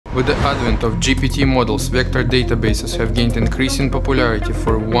With the advent of GPT models, vector databases have gained increasing popularity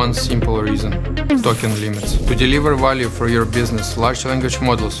for one simple reason: token limits. To deliver value for your business, large language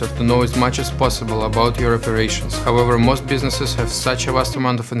models have to know as much as possible about your operations. However, most businesses have such a vast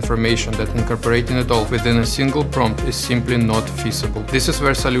amount of information that incorporating it all within a single prompt is simply not feasible. This is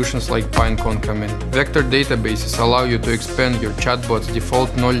where solutions like Pinecone come in. Vector databases allow you to expand your chatbot's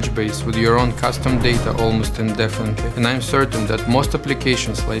default knowledge base with your own custom data almost indefinitely, and I'm certain that most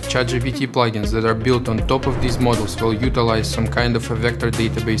applications like ChatGPT plugins that are built on top of these models will utilize some kind of a vector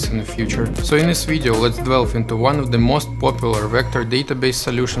database in the future. So in this video, let's delve into one of the most popular vector database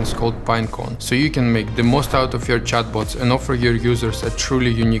solutions called Pinecone, so you can make the most out of your chatbots and offer your users a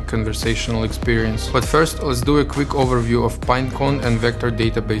truly unique conversational experience. But first, let's do a quick overview of Pinecone and vector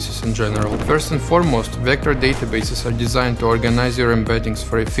databases in general. First and foremost, vector databases are designed to organize your embeddings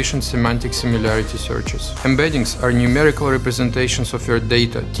for efficient semantic similarity searches. Embeddings are numerical representations of your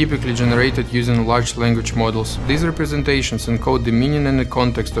data, typically generated using large language models. These representations encode the meaning and the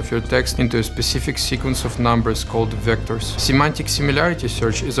context of your text into a specific sequence of numbers called vectors. Semantic similarity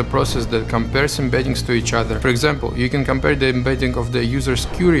search is a process that compares embeddings to each other. For example, you can compare the embedding of the user's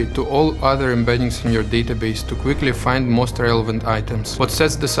query to all other embeddings in your database to quickly find most relevant items. What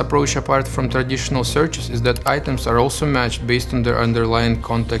sets this approach apart from traditional searches is that items are also matched based on their underlying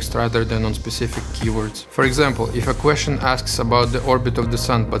context rather than on specific keywords. For example, if a question asks about the orbit of the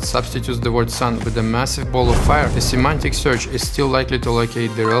sun but substitutes the word sun with a massive ball of fire, the semantic search is still likely to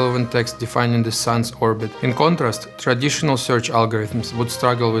locate the relevant text defining the sun's orbit. In contrast, traditional search algorithms would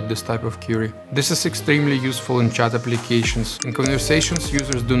struggle with this type of query. This is extremely useful in chat applications. In conversations,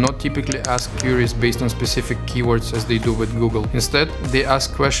 users do not typically ask queries based on specific keywords as they do with Google. Instead, they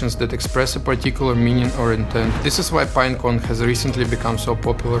ask questions that express a particular meaning or intent. This is why Pinecone has recently become so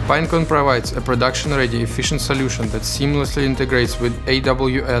popular. Pinecone provides a production-ready, efficient solution that seamlessly integrates with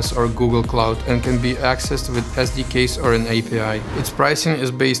AWS or Google Cloud and can be accessed with SDKs or an API. Its pricing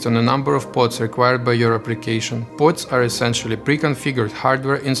is based on a number of pods required by your application. Pods are essentially pre-configured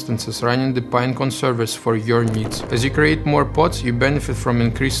hardware instances running the Pinecone servers for your needs. As you create more pods, you benefit from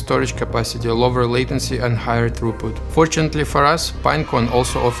increased storage capacity, lower latency, and higher throughput. Fortunately for us, Pinecone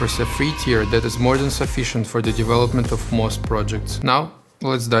also offers a free tier that is more than sufficient for the development of most projects. Now,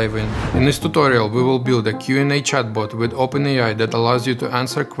 let's dive in. In this tutorial, we will build a Q&A chatbot with OpenAI that allows you to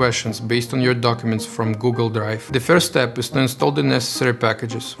answer questions based on your documents from Google Drive. The first step is to install the necessary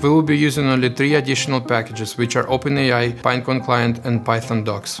packages. We will be using only 3 additional packages, which are OpenAI, Pinecone Client, and Python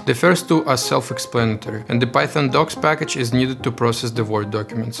Docs. The first 2 are self-explanatory, and the Python Docs package is needed to process the Word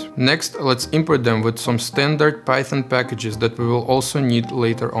documents. Next, let's import them with some standard Python packages that we will also need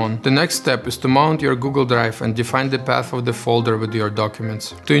later on. The next step is to mount your Google Drive and define the path of the folder with your documents.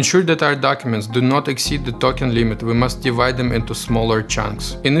 To ensure that our documents do not exceed the token limit, we must divide them into smaller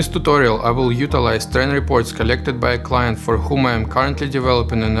chunks. In this tutorial, I will utilize trend reports collected by a client for whom I am currently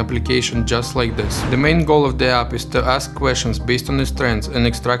developing an application just like this. The main goal of the app is to ask questions based on these trends and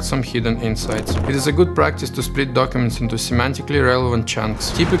extract some hidden insights. It is a good practice to split documents into semantically relevant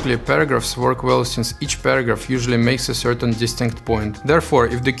chunks. Typically, paragraphs work well since each paragraph usually makes a certain distinct point. Therefore,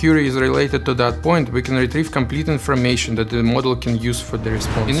 if the query is related to that point, we can retrieve complete information that the model can use for the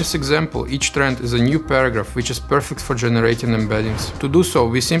response. In this example, each trend is a new paragraph which is perfect for generating embeddings. To do so,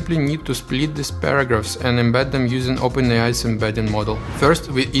 we simply need to split these paragraphs and embed them using OpenAI's embedding model.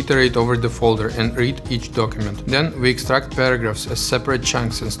 First, we iterate over the folder and read each document. Then, we extract paragraphs as separate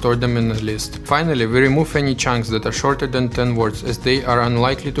chunks and store them in a list. Finally, we remove any chunks that are shorter than 10 words as they are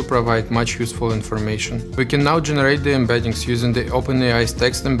unlikely to provide much useful information. We can now generate the embeddings using the OpenAI's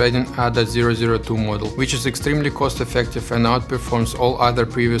text embedding ADA002 model, which is extremely cost-effective and outperforms all other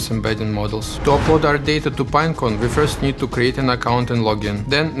previous embedding models. To upload our data to Pinecone, we first need to create an account and login.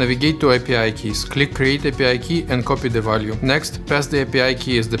 Then navigate to API keys, click Create API key and copy the value. Next, pass the API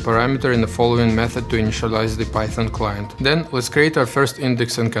key as the parameter in the following method to initialize the Python client. Then let's create our first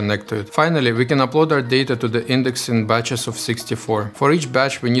index and connect to it. Finally, we can upload our data to the index in batches of 64. For each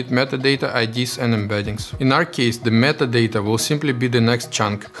batch, we need metadata, IDs, and embeddings. In our case, the metadata will simply be the next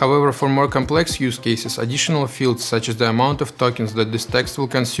chunk. However, for more complex use cases, additional fields such as the amount of tokens that this text will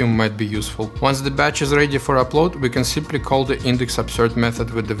consume might be useful. Once the batch is ready for upload, we can simply call the indexAbsurd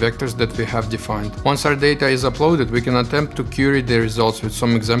method with the vectors that we have defined. Once our data is uploaded, we can attempt to query the results with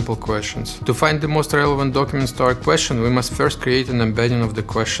some example questions. To find the most relevant documents to our question, we must first create an embedding of the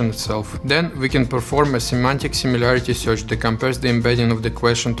question itself. Then we can perform a semantic similarity search that compares the embedding of the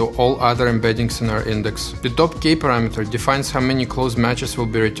question to all other embeddings in our index. The top K parameter defines how many close matches will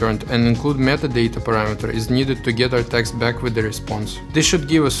be returned, and include metadata parameter is needed to get our text back with the response. response. This should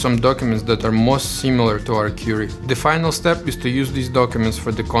give us some documents that are most similar to our query. The final step is to use these documents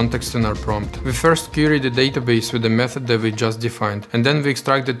for the context in our prompt. We first query the database with the method that we just defined, and then we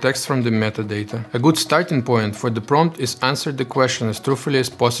extract the text from the metadata. A good starting point for the prompt is answer the question as truthfully as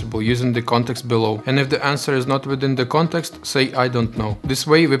possible using the context below, and if the answer is not within the context, say I don't know. This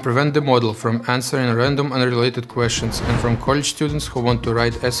way we prevent the model from answering random unrelated questions and from college students who want to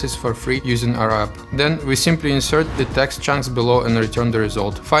write essays for free using our app. Then we simply insert the text chunks below and return the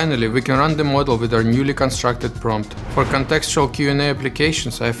result. Finally, we can run the model with our newly constructed prompt. For contextual Q&A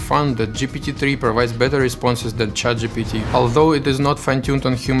applications, I have found that GPT-3 provides better responses than ChatGPT. Although it is not fine-tuned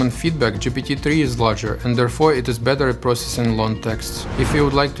on human feedback, GPT-3 is larger, and therefore it is better at processing long texts. If you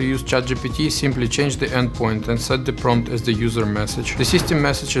would like to use ChatGPT, simply change the endpoint and set the prompt as the user message. The system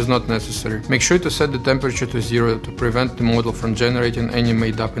message is not necessary. Make sure to set the temperature to 0 to prevent the model from generating any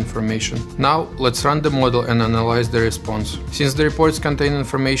made-up information. Now, let's run the model and analyze the response. Since the reports contain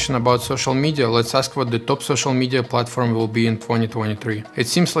information about social media, let's ask what the top social media platform will be in 2023. It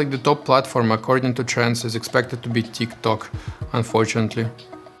seems like the top platform, according to trends, is expected to be TikTok, unfortunately.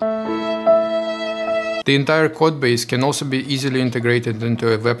 The entire codebase can also be easily integrated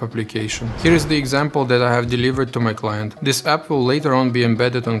into a web application. Here is the example that I have delivered to my client. This app will later on be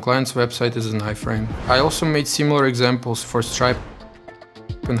embedded on client's website as an iframe. I also made similar examples for Stripe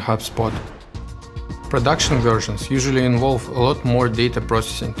and HubSpot. Production versions usually involve a lot more data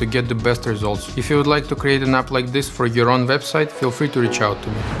processing to get the best results. If you would like to create an app like this for your own website, feel free to reach out to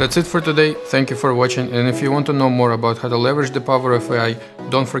me. That's it for today. Thank you for watching, and if you want to know more about how to leverage the power of AI,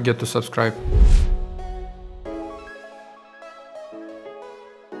 don't forget to subscribe.